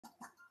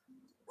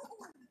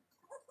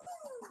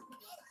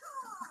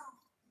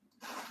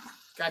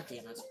God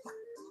damn it.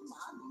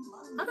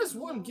 How does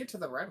one get to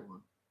the red one?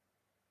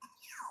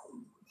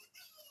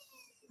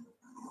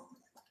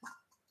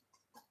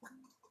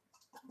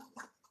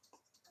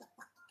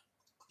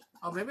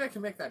 Oh, maybe I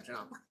can make that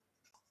jump.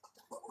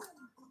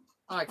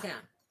 Oh, I can.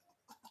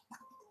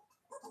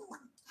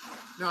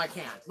 No, I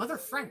can't. Mother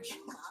French.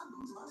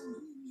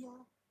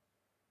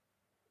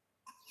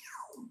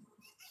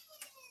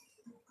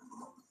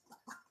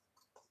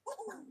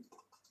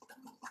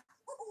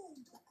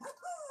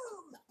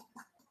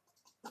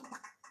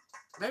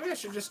 Maybe I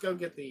should just go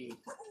get the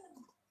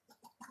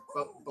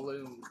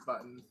balloon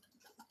button.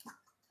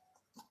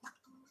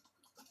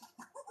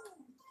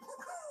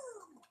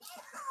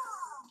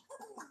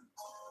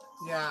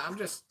 Yeah, I'm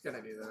just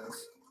gonna do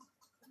this.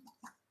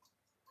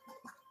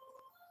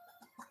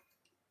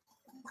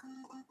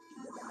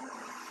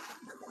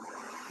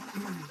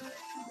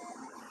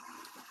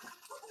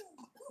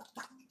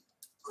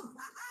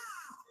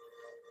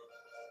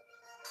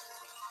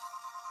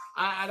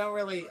 I don't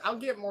really... I'll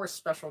get more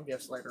special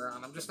gifts later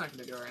on. I'm just not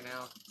going to do it right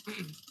now.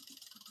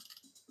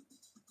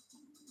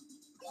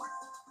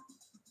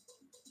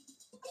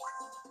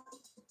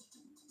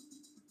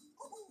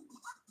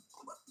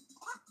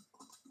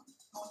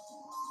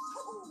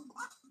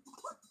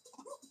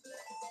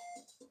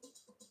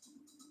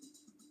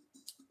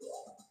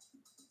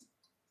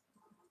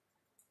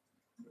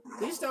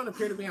 These don't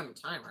appear to be on the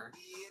timer.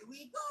 Here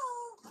we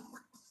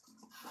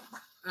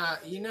go.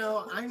 You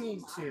know, I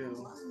need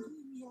to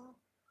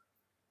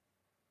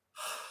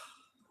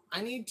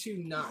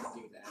not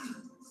do that.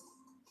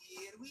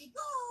 Here we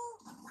go.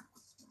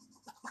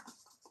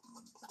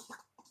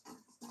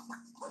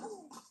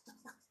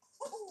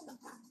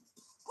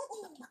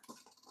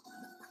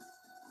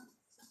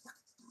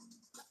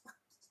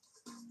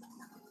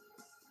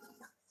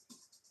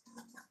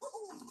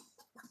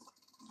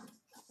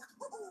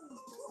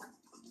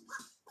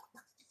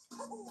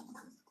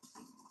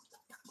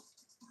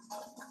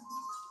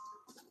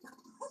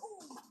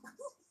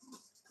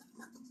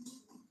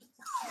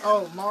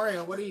 Oh,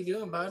 Mario, what are you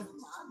doing, bud?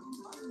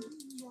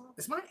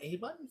 Is my A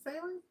button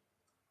failing?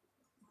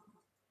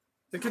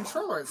 The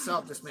controller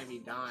itself just made me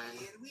die,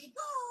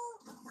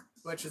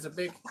 which is a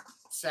big,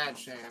 sad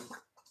shame.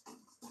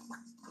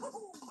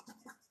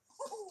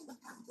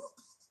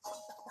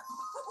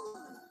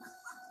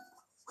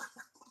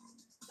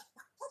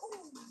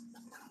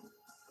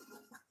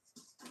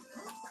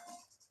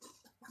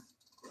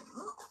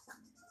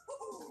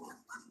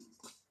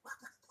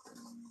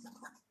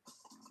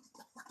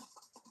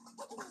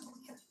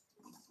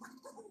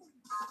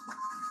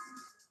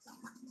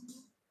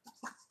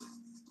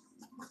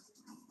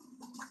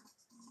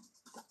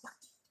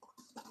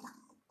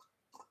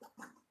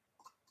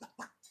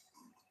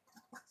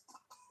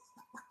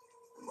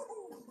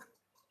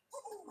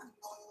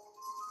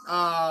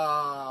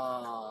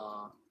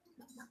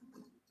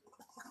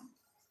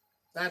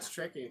 That's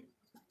tricky.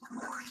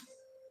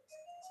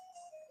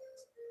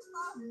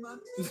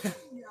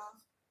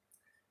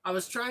 I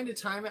was trying to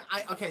time it.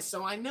 Okay,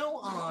 so I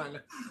know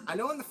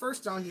in the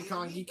first Donkey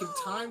Kong you can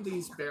time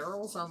these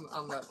barrels on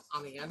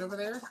the end over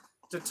there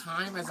to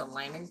time as a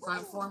landing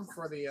platform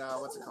for the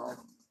what's it called?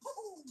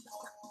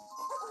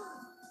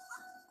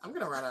 I'm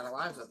gonna run out of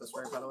lives at this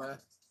rate, by the way.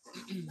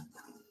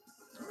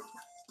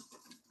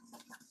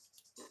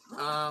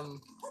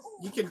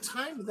 You can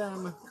time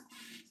them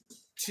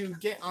to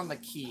get on the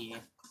key,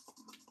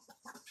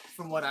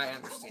 from what I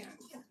understand.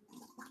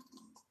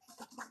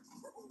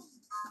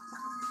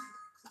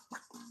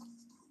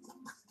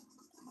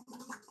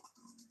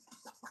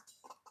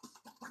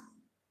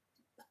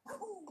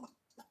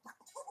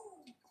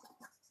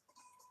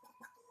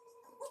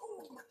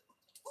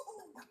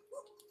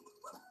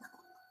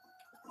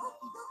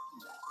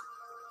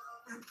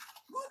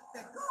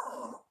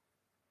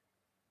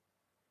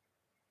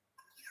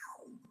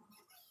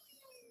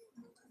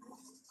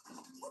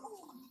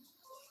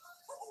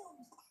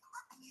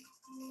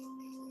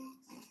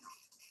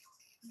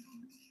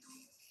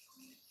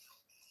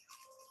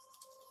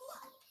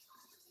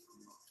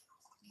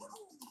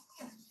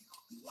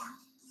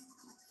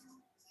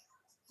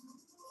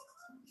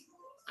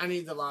 I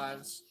need the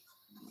lives.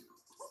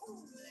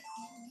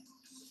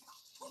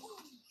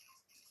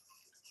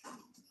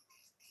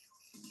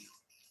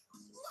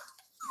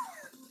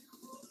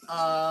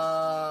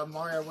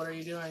 Mario, what are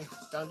you doing?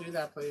 Don't do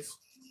that, please.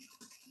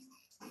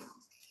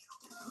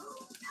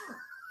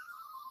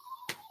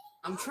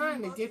 I'm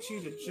trying to get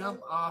you to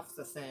jump off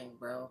the thing,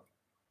 bro.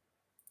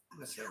 I'm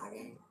gonna save the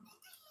game.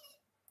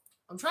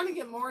 I'm trying to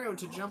get Mario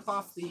to jump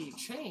off the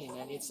chain,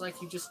 and it's like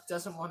he just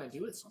doesn't want to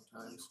do it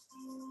sometimes.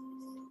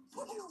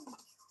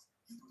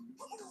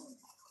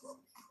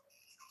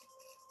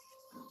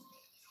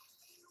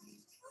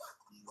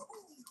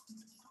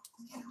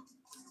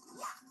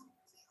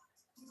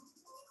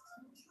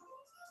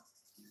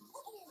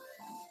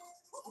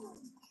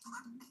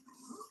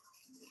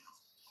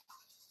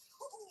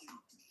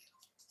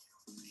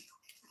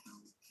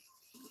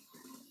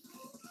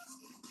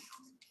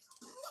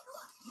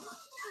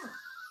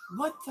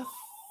 What the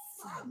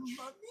fuck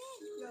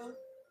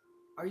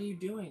are you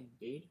doing,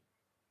 dude?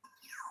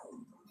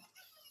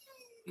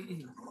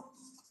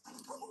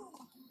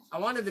 I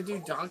wanted to do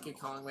Donkey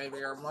Kong maybe,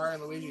 or Mario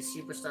and Luigi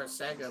Superstar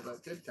Sega,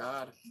 but good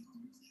God.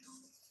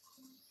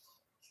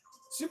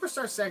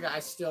 Superstar Sega I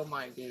still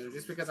might do,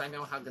 just because I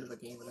know how good of a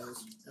game it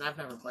is. And I've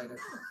never played it.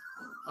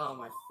 Oh,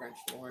 my French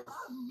Lord.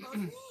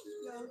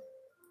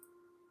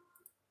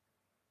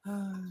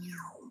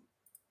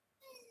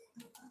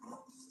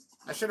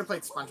 I should have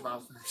played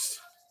SpongeBob first.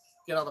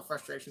 Get all the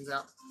frustrations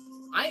out.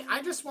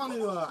 I just want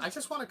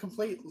to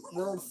complete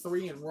World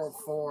 3 and World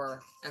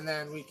 4, and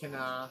then we can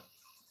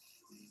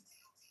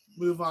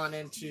move on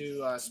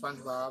into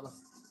SpongeBob.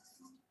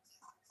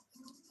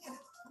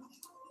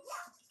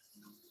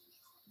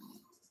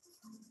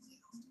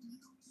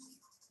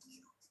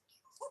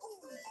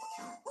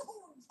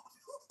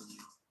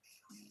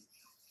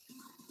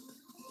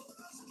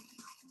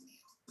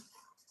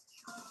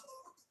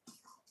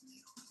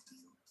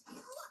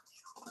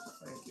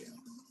 Thank you.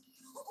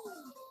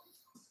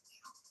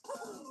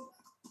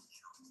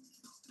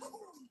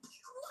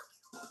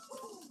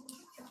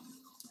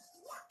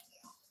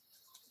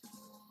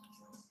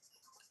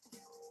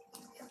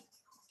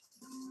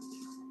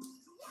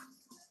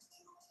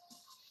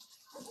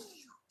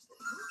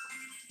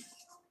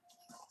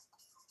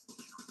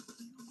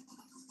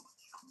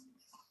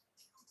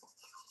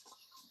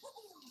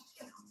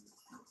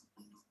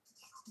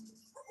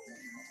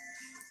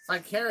 If I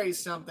carry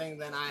something,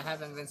 then I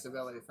have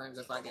invincibility frames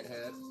if I get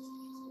hit.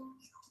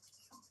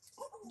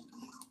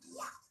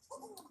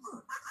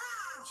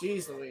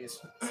 Jeez Louise.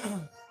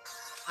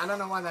 I don't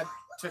know why that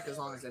took as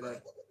long as it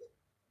did.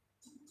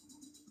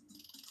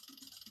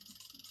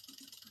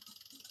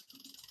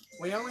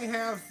 We only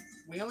have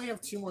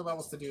 2 more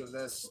levels to do of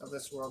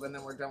this world, and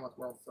then we're done with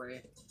World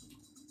 3.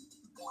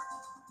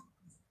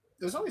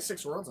 There's only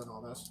 6 worlds in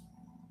all this.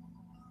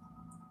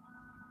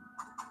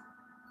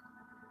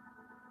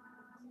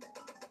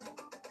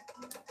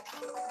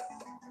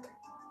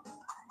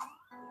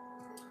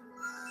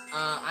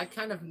 I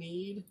kind of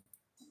need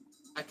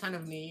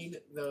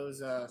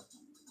those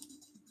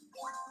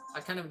I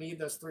kind of need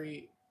those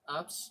 3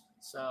 ups,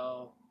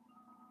 so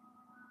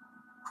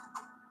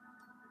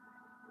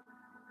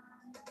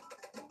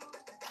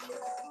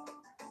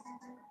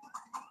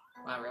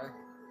wow, really?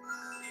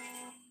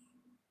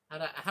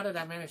 How did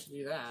I manage to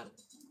do that?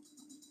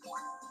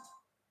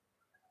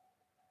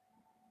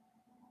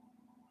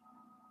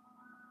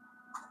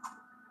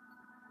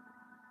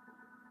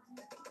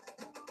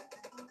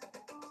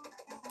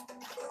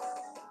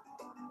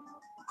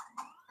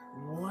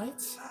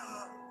 What?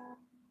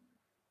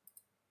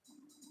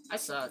 I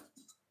suck.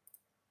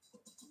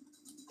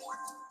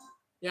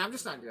 Yeah, I'm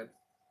just not good.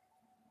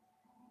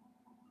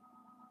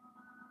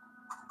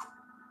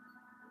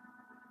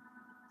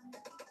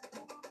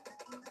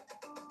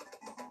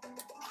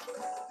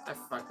 I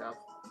fucked up.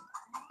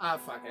 Ah,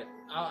 fuck it.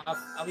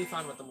 I'll be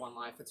fine with the 1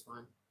 life. It's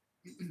fine.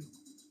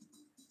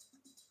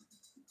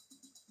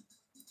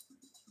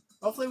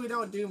 Hopefully we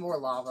don't do more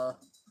lava.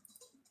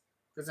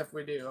 Because if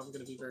we do, I'm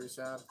gonna be very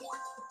sad.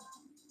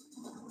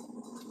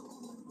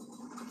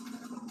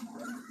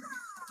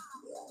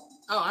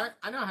 Oh,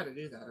 I know how to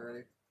do that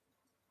already.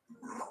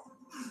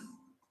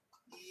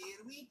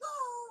 Here we go.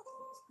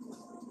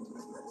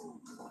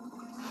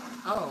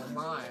 Oh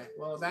my.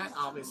 Well, that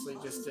obviously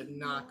just did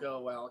not go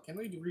well. Can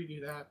we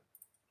redo that?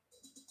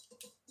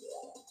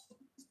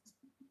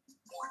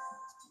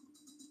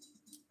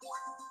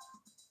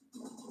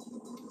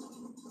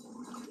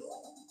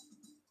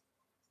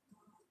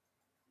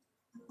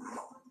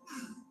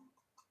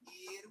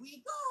 Here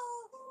we go.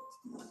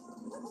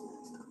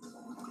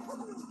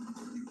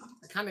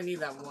 I kind of need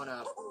that 1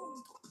 up,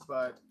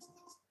 but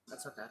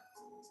that's okay.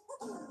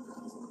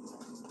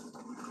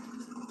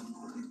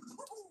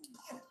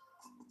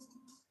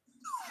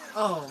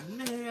 Oh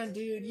man,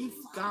 dude, you've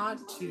got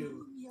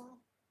to.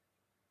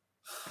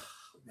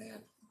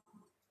 Man.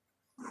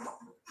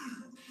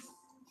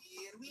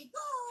 Here we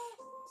go.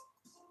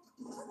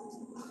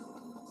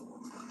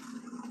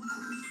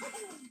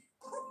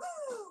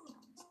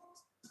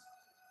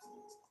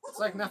 It's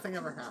like nothing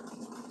ever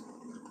happened.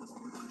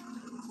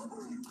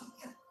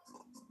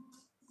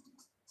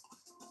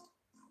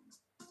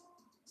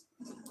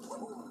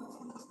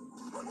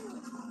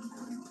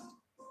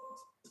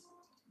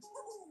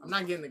 I'm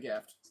not getting the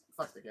gift.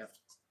 Fuck the gift.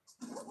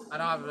 I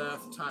don't have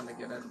enough time to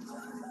get it.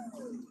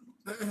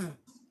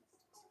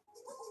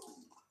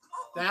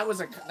 That was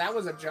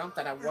a jump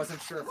that I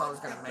wasn't sure if I was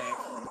gonna make.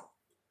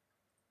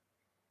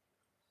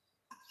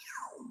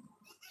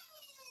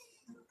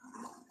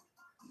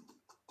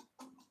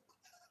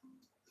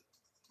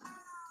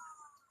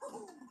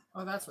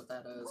 Oh, that's what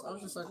that is. I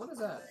was just like, what is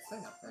that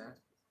thing up there?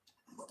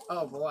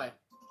 Oh boy.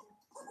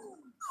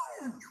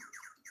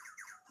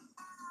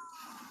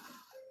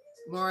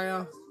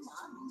 Mario,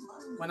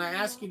 when I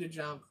ask you to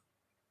jump,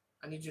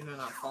 I need you to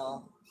not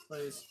fall.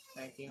 Please.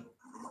 Thank you.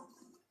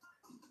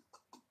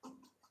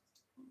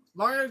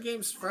 Mario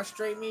games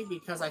frustrate me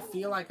because I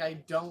feel like I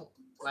don't,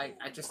 I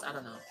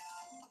don't know.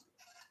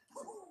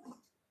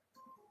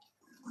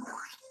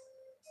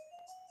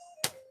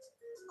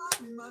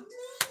 Mamma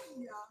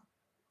mia.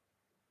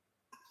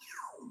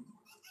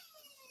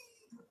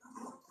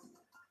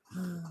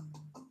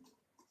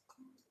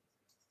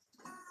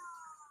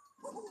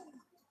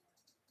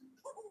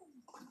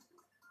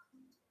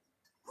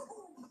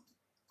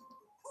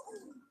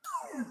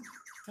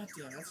 God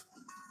damn it.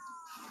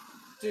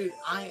 Dude,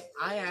 I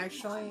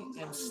actually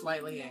am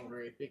slightly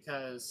angry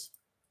because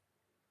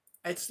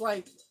it's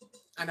like,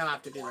 I know I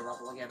have to do the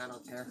rubble again, I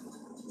don't care.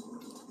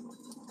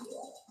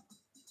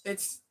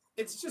 It's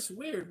just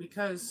weird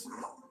because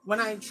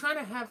when I try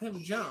to have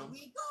him jump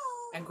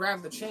and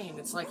grab the chain,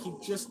 it's like he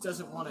just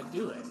doesn't want to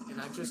do it, and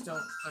I just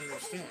don't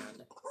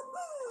understand.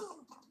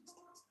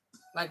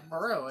 Like,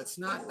 bro, it's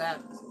not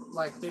that,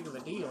 like, big of a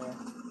deal.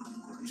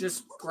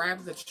 Just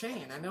grab the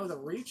chain. I know the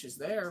reach is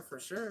there for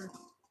sure.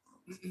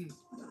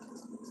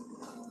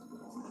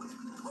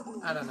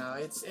 I don't know.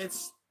 It's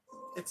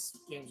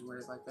game's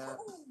weird like that.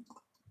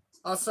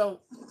 Also,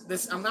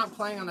 I'm not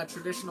playing on a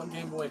traditional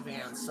Game Boy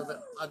Advance, so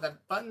the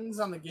buttons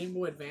on the Game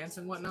Boy Advance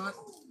and whatnot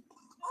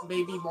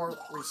may be more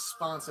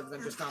responsive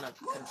than just on a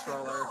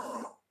controller.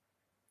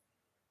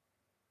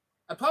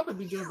 I'd probably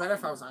be doing better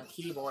if I was on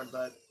keyboard,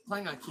 but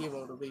playing on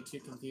keyboard would be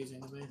too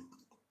confusing to me.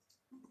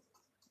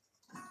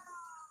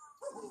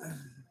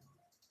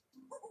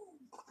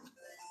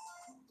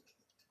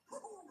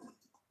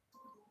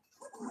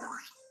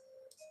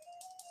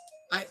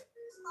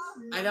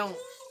 I don't...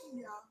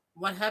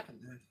 What happened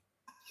there?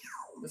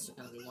 This is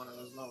gonna be one of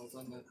those levels,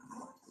 isn't it?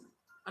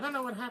 I don't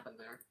know what happened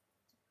there.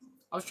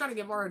 I was trying to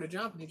get Mario to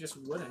jump and he just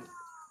wouldn't.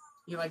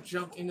 He like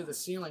jumped into the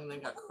ceiling and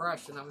then got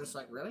crushed, and I'm just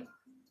like, really?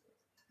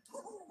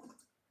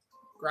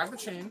 Grab the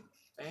chain.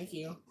 Thank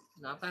you.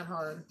 Not that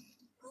hard.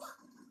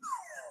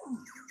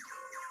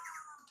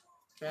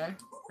 Okay.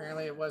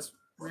 Apparently it was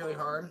really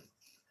hard.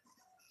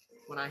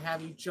 When I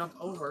have you jump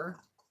over.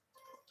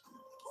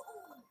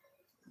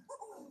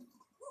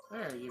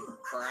 There, you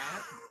brat.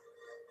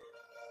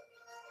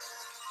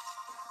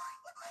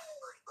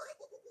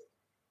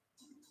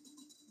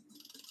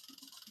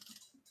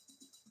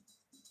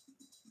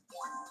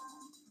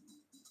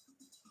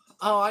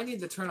 Oh, I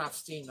need to turn off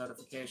Steam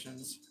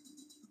notifications.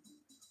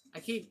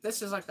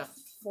 This is like the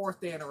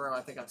 4th day in a row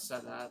I think I've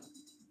said that.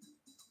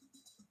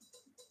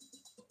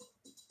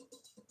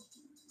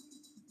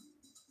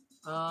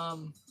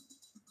 I'm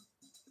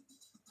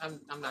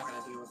not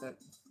gonna deal with it.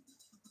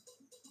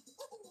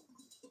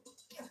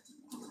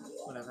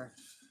 Whatever.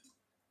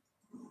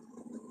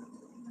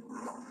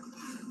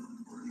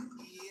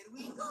 Here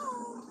we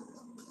go.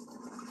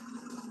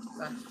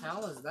 The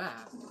hell is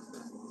that?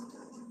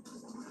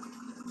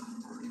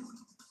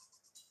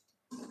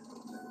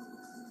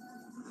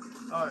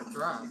 Oh, it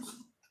drops.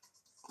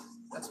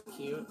 That's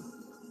cute.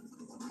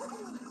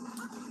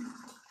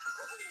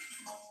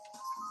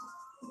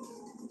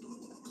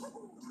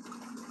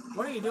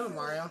 What are you doing,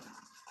 Mario?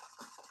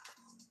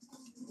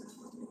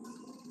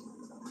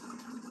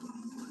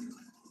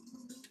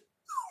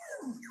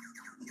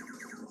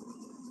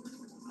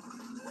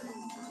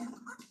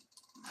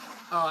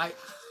 Oh, I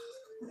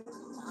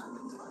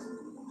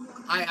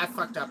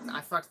fucked up.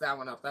 I fucked that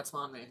one up. That's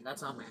on me.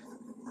 That's on me.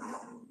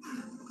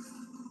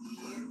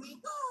 Here we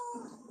go.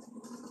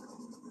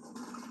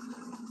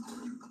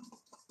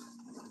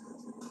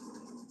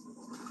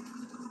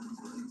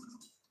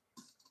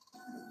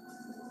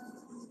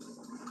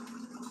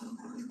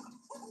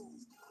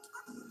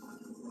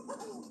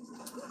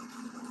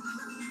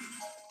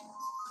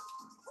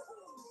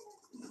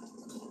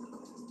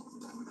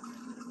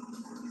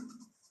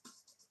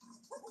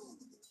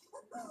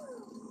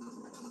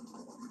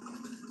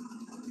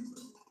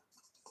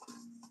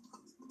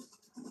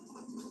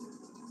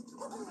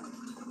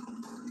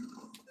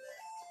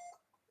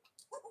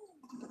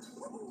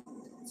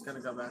 It's gonna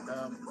go back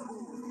up.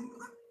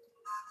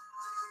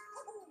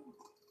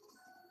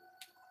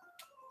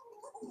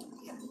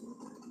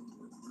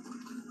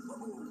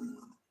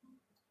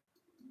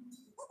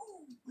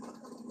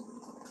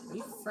 Are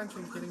you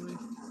Frenching kidding me?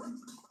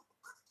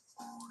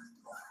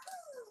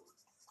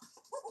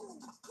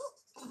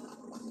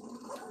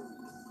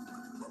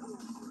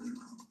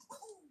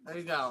 There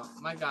you go.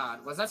 My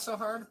God, was that so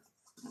hard?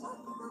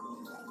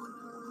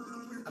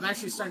 I'm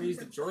actually starting to use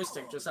the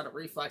joystick just out of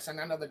reflex, and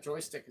I know the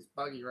joystick is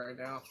buggy right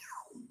now.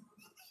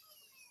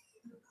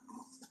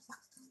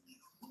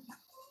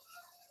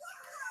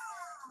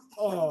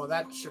 Oh,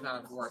 that should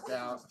not have worked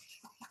out.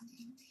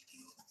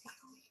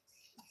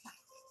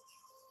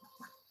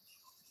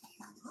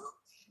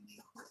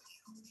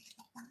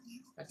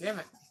 God damn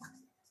it.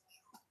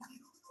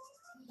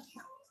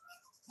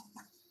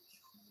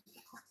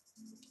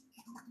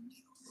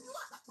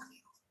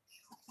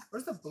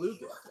 Where's the blue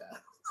gift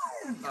at?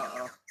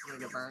 Uh-oh, I'm gonna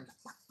get burned.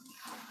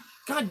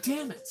 God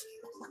damn it!